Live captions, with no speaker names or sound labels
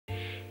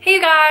Hey you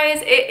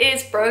guys, it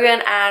is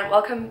Brogan and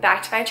welcome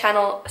back to my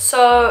channel.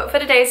 So for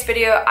today's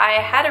video, I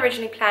had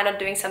originally planned on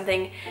doing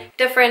something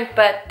different,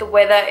 but the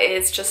weather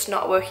is just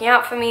not working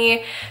out for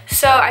me.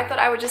 So I thought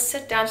I would just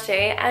sit down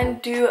today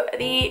and do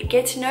the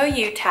get to know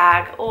you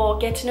tag or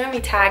get to know me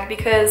tag,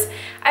 because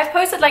I've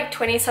posted like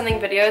 20 something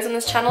videos on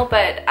this channel,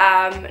 but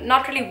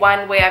not really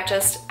one where I've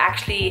just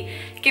actually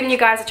given you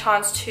guys a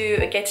chance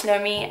to get to know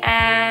me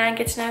and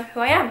get to know who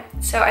I am.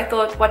 So I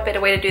thought, what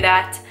better way to do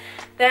that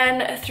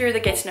than through the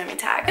get to know me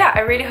tag. Yeah,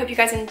 I really hope you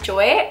guys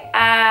enjoy it,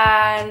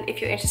 and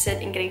if you're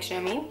interested in getting to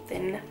know me,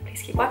 then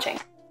please keep watching.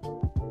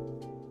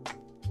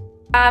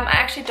 I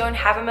actually don't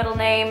have a middle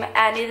name,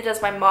 and neither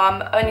does my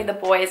mom. Only the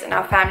boys in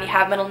our family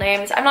have middle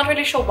names. I'm not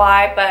really sure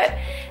why, but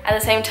at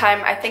the same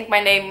time, I think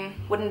my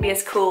name wouldn't be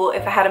as cool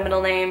if I had a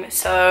middle name,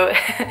 so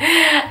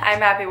I'm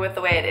happy with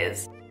the way it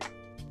is.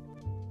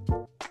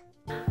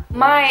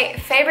 My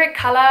favorite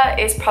color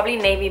is probably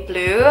navy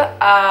blue,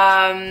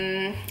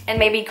 and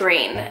maybe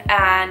green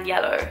and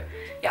yellow.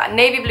 Yeah,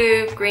 navy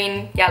blue,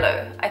 green,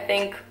 yellow. I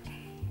think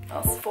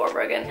that's for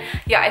Brogan.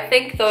 Yeah, I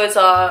think those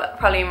are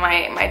probably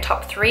my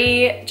top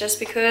three, just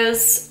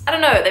because, I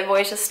don't know, they've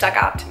always just stuck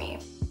out to me.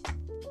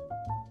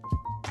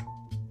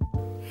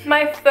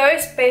 My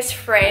first best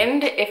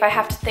friend, if I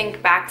have to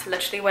think back to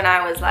literally when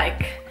I was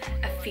like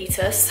a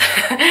fetus,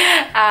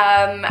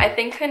 I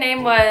think her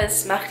name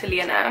was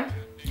Magdalena.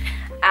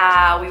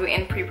 We were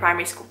in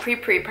pre-primary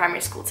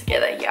school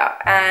together, yeah,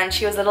 and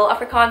she was a little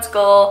Afrikaans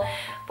girl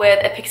with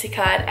a pixie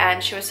cut,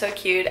 and she was so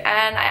cute,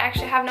 and I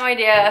actually have no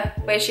idea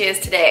where she is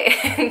today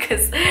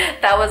because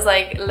that was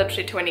like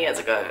literally 20 years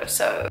ago.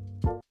 So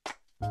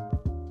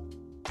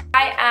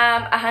I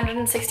am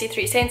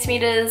 163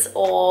 centimeters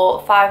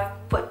or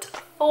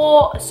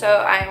 5'4", so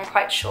I am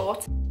quite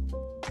short.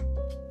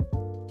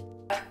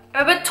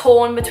 I'm a bit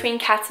torn between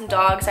cats and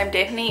dogs. I'm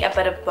definitely a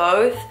bit of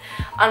both.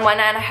 On one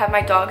hand, I have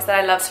my dogs that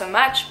I love so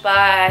much,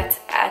 but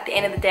at the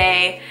end of the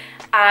day,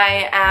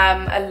 I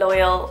am a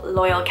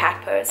loyal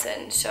cat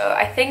person. So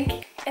I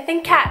think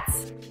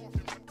cats.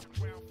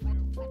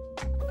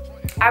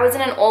 I was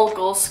in an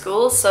all-girls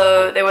school,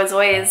 so there was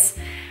always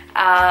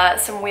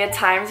some weird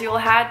times we all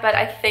had, but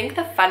I think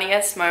the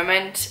funniest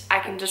moment I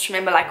can just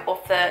remember, like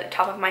off the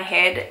top of my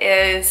head,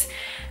 is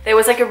there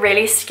was like a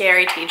really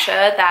scary teacher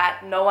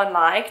that no one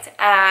liked,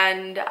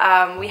 and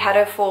we had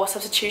her for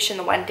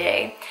substitution one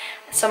day.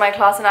 So my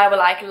class and I were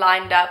like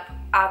lined up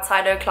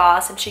outside her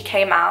class, and she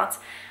came out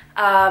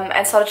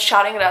and started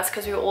shouting at us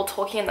because we were all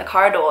talking in the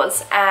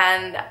corridors,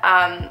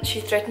 and she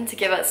threatened to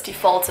give us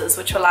defaulters,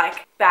 which were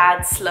like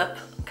bad slip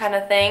kind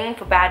of thing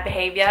for bad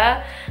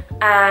behavior.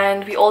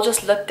 And we all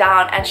just looked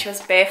down, and she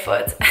was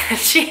barefoot.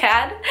 She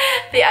had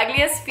the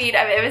ugliest feet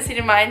I've ever seen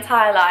in my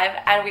entire life,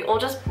 and we all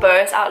just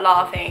burst out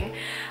laughing.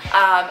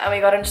 And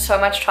we got into so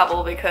much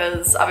trouble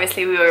because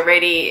obviously we were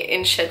already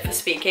in shit for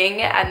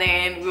speaking, and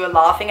then we were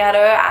laughing at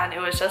her, and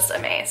it was just a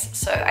mess.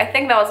 So I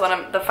think that was one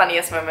of the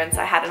funniest moments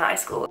I had in high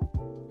school.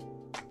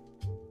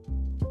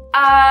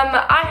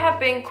 I have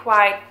been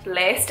quite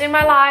blessed in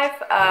my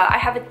life. I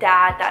have a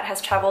dad that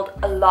has traveled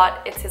a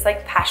lot. It's his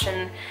like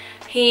passion.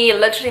 He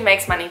literally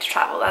makes money to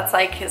travel. That's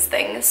like his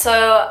thing.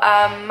 So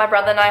my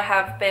brother and I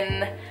have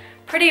been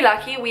pretty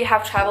lucky. We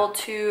have traveled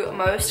to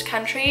most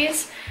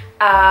countries.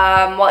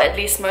 Well, at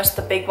least most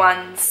of the big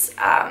ones.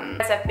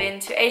 I've been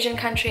to Asian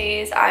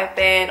countries. I've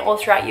been all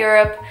throughout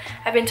Europe.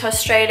 I've been to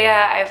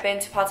Australia. I've been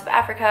to parts of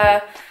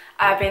Africa.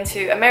 I've been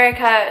to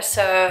America.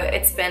 So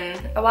it's been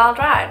a wild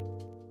ride.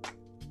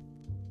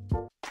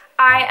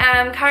 I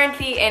am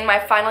currently in my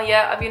final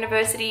year of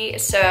university,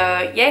 so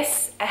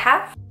yes, I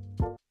have.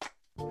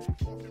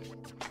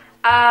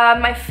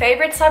 My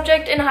favorite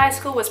subject in high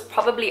school was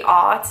probably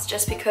arts,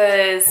 just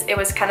because it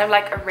was kind of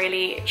like a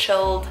really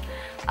chilled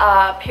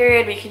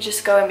period where you could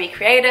just go and be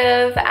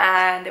creative,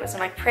 and there was no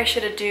like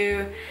pressure to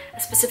do a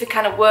specific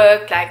kind of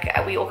work.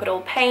 Like we all could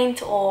all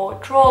paint or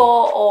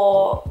draw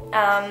or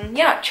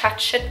yeah,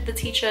 chat shit with the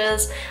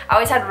teachers. I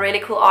always had really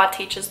cool art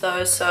teachers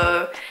though,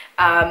 so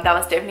that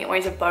was definitely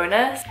always a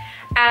bonus.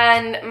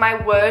 And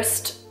my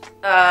worst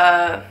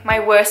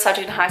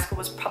subject in high school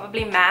was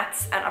probably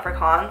maths and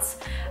Afrikaans.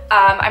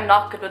 I'm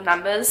not good with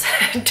numbers.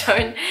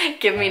 Don't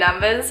give me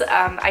numbers.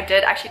 I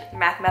did actually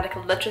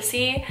mathematical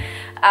literacy,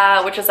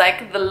 which was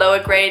like the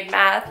lower grade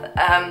math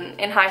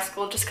in high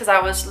school, just because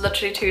I was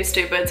literally too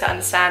stupid to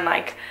understand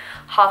like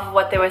half of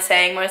what they were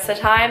saying most of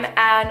the time.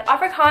 And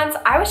Afrikaans,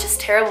 I was just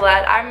terrible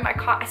at.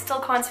 I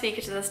still can't speak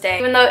it to this day,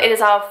 even though it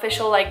is our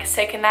official like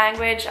second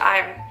language.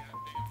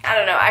 I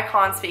don't know, I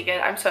can't speak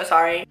it. I'm so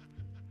sorry.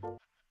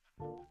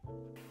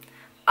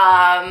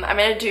 I'm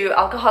gonna do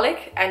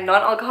alcoholic and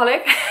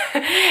non-alcoholic.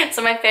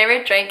 So my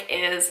favorite drink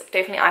is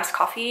definitely iced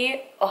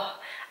coffee. Oh,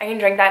 I can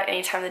drink that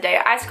any time of the day.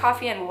 Iced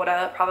coffee and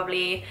water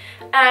probably.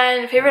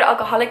 And favorite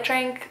alcoholic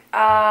drink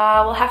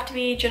will have to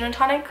be gin and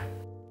tonic.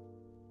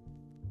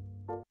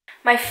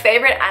 My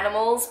favorite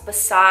animals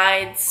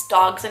besides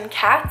dogs and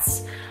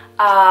cats,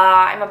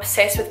 I'm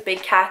obsessed with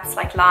big cats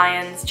like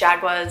lions,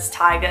 jaguars,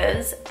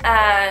 tigers,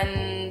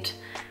 and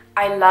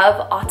I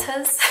love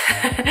otters.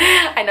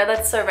 I know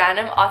that's so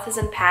random. Otters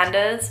and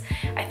pandas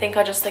I think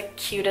are just the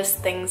cutest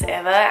things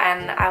ever,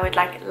 and I would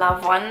like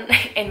love one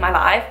in my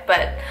life,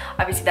 but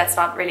obviously that's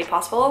not really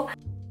possible.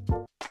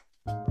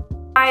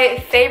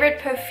 My favorite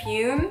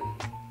perfume?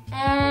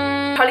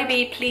 Probably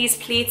be Please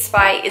Pleats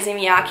by Issey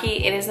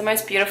Miyake. It is the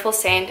most beautiful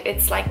scent.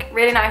 It's like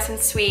really nice and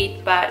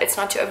sweet, but it's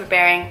not too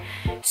overbearing.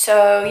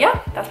 So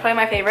yeah, that's probably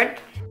my favorite.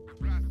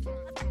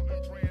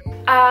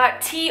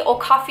 Tea or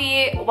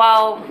coffee?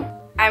 Well,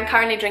 I'm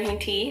currently drinking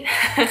tea,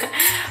 but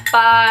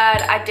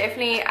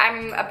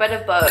I'm a bit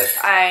of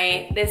both.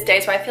 There's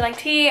days where I feel like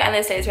tea and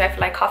there's days where I feel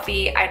like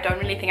coffee. I don't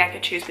really think I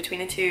could choose between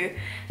the two.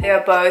 They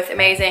are both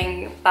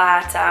amazing,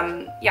 but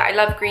yeah, I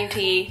love green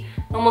tea,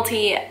 normal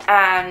tea,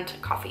 and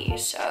coffee,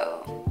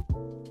 so.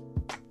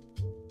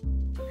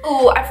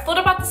 Oh, I've thought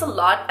about this a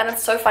lot, and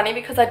it's so funny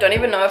because I don't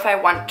even know if I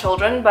want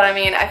children, but I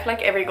mean, I feel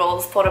like every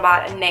girl's thought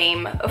about a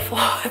name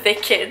for their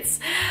kids.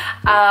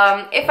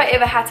 If I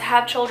ever had to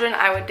have children,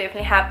 I would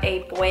definitely have a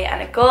boy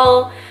and a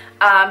girl,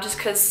 just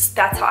because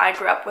that's how I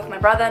grew up with my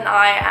brother and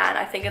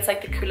I think it's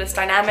like the coolest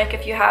dynamic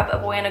if you have a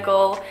boy and a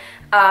girl,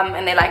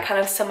 and they're like kind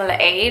of similar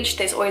age.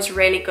 There's always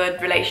really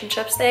good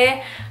relationships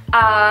there.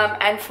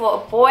 And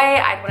for a boy,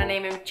 I'd want to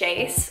name him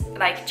Jace,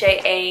 like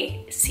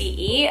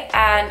J-A-C-E,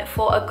 and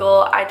for a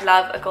girl, I'd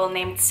love a girl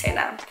named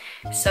Senna,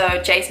 so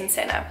Jace and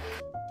Senna.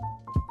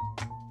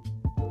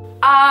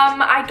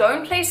 I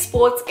don't play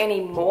sports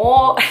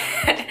anymore.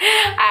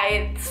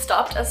 I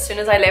stopped as soon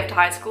as I left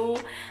high school,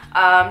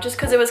 just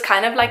because it was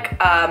kind of like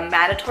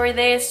mandatory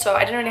there, so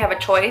I didn't really have a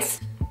choice.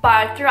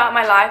 But throughout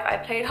my life, I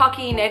played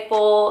hockey,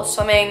 netball,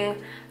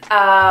 swimming.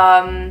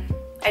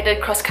 I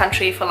did cross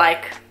country for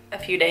like a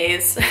few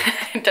days.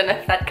 I don't know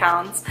if that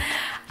counts.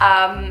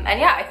 And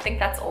yeah, I think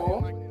that's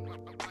all.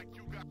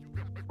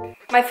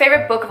 My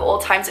favorite book of all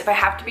times, if I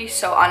have to be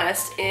so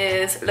honest,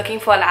 is Looking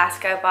for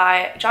Alaska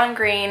by John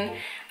Green.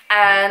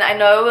 And I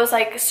know it was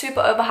like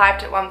super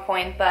overhyped at one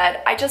point,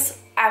 but I just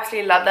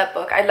absolutely love that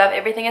book. I love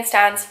everything it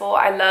stands for.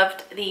 I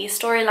loved the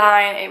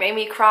storyline. It made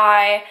me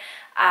cry.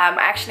 I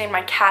actually named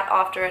my cat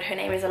after it. Her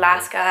name is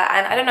Alaska,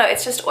 and I don't know,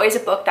 it's just always a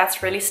book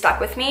that's really stuck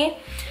with me,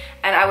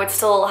 and I would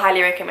still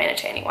highly recommend it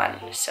to anyone.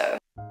 So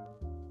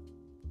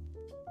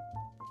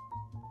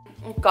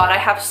God, I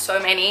have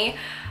so many.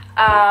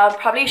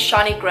 Probably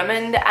Shani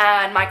Grimond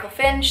and Michael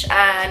Finch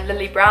and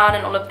Lily Brown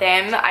and all of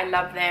them. I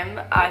love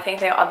them. I think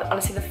they are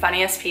honestly the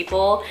funniest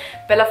people.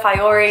 Bella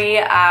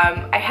Fiore.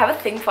 I have a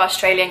thing for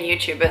Australian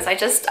YouTubers. I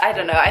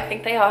don't know, I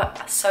think they are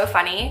so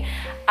funny.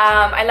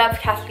 I love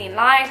Kathleen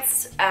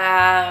Lights.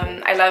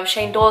 I love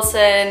Shane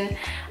Dawson.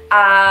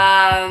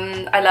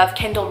 I love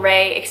Kendall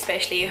Ray,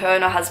 especially. Her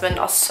and her husband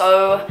are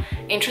so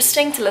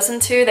interesting to listen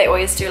to. They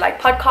always do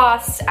like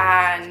podcasts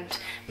and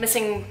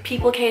missing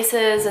people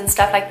cases and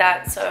stuff like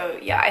that. So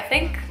yeah, I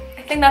think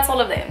that's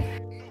all of them.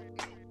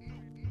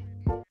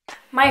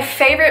 My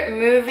favorite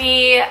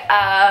movie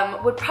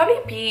would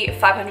probably be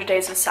 500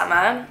 Days of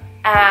Summer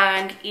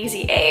and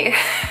Easy A.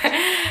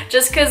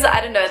 Just because, I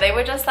don't know, they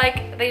were just like,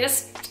 you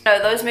know,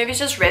 those movies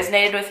just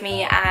resonated with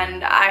me,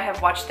 and I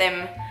have watched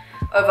them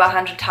over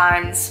 100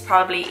 times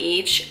probably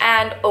each.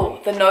 And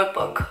oh, The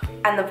Notebook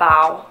and The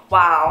Vow.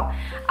 Wow,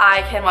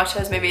 I can watch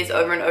those movies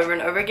over and over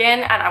and over again,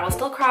 and I will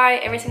still cry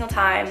every single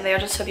time. They are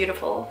just so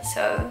beautiful.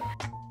 So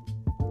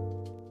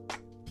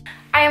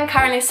I am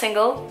currently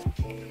single.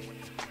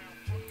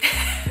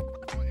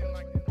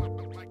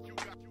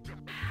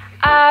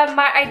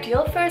 My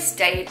ideal first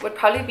date would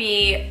probably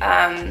be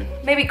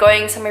maybe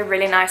going somewhere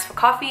really nice for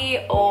coffee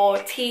or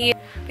tea,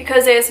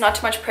 because there's not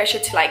too much pressure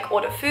to like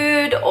order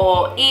food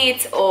or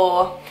eat,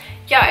 or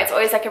yeah, it's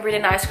always like a really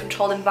nice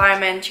controlled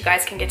environment. You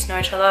guys can get to know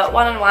each other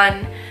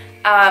one-on-one.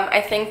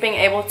 I think being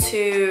able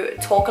to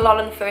talk a lot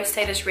on the first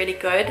date is really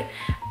good,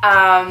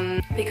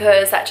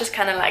 because that just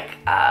kind of like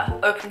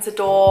opens the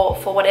door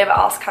for whatever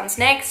else comes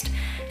next.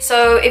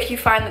 So if you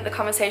find that the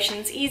conversation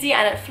is easy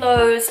and it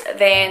flows,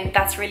 then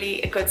that's really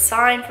a good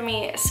sign for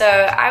me. So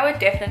I would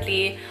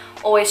definitely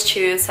always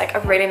choose like a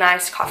really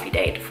nice coffee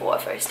date for a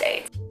first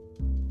date.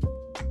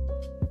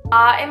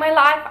 In my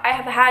life, I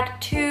have had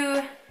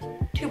two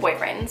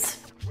boyfriends.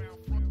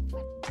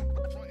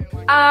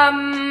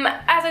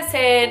 As I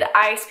said,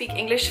 I speak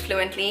English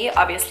fluently.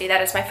 Obviously,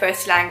 that is my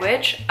first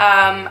language.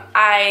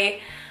 I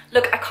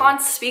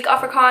can't speak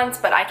Afrikaans,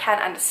 but I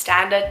can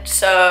understand it,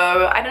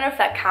 so I don't know if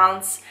that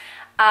counts.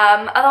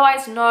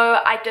 Otherwise, no,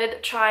 I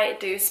did try to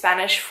do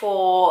Spanish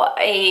for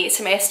a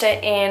semester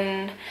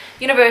in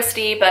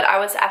university, but I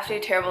was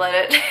absolutely terrible at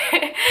it.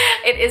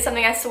 It is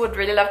something I still would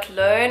really love to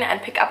learn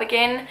and pick up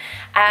again,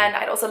 and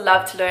I'd also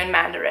love to learn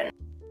Mandarin.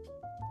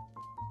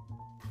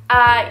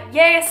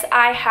 Yes,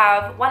 I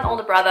have one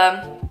older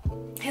brother.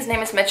 His name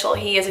is Mitchell.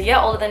 He is a year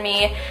older than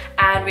me,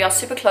 and we are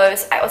super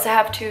close. I also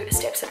have two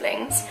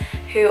step-siblings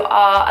who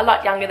are a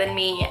lot younger than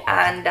me,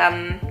 and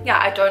yeah,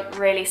 I don't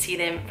really see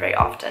them very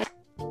often.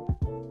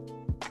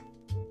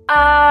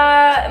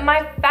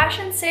 My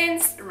fashion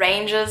sense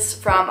ranges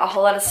from a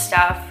whole lot of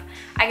stuff.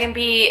 I can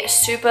be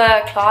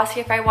super classy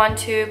if I want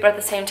to, but at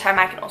the same time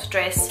I can also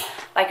dress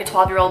like a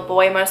 12-year-old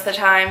boy most of the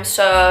time.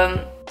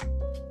 So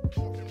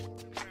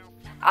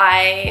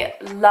I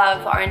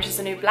love Orange is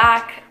the New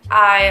Black.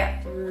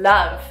 I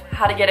love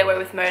How to Get Away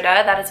with Murder.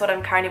 That is what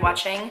I'm currently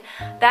watching.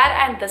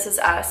 That and This Is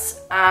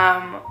Us.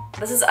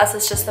 This Is Us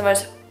is just the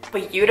most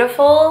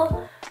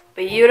beautiful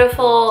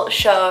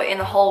show in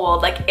the whole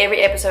world. Like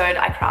every episode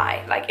I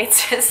cry. Like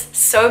it's just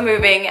so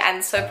moving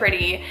and so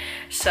pretty.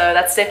 So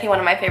that's definitely one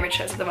of my favorite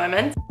shows at the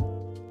moment.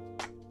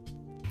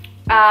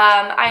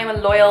 I am a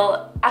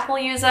loyal Apple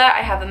user.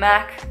 I have a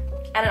Mac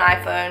and an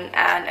iPhone,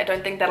 and I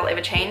don't think that'll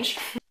ever change.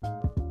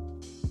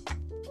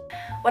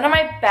 One of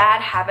my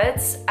bad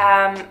habits,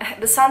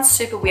 this sounds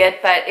super weird,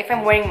 but if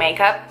I'm wearing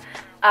makeup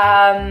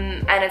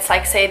and it's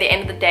like say the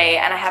end of the day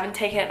and I haven't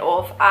taken it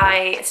off,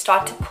 I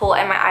start to pull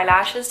at my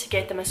eyelashes to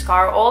get the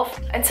mascara off,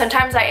 and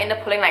sometimes I end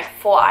up pulling like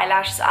 4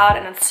 eyelashes out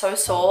and it's so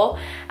sore,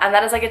 and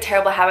that is like a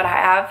terrible habit I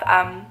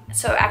have.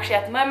 So actually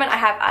at the moment I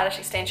have eyelash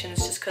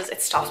extensions just because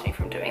it stops me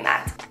from doing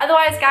that.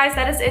 Otherwise guys,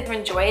 that is it. I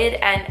enjoyed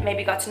and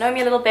maybe got to know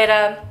me a little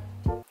better,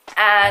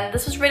 and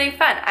this was really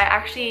fun. I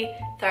actually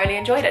thoroughly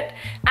enjoyed it.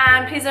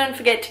 And please don't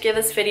forget to give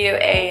this video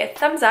a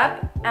thumbs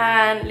up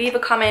and leave a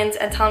comment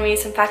and tell me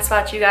some facts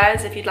about you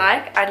guys if you'd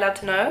like. I'd love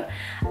to know.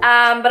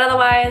 But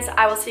otherwise,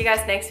 I will see you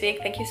guys next week.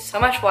 Thank you so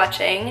much for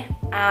watching.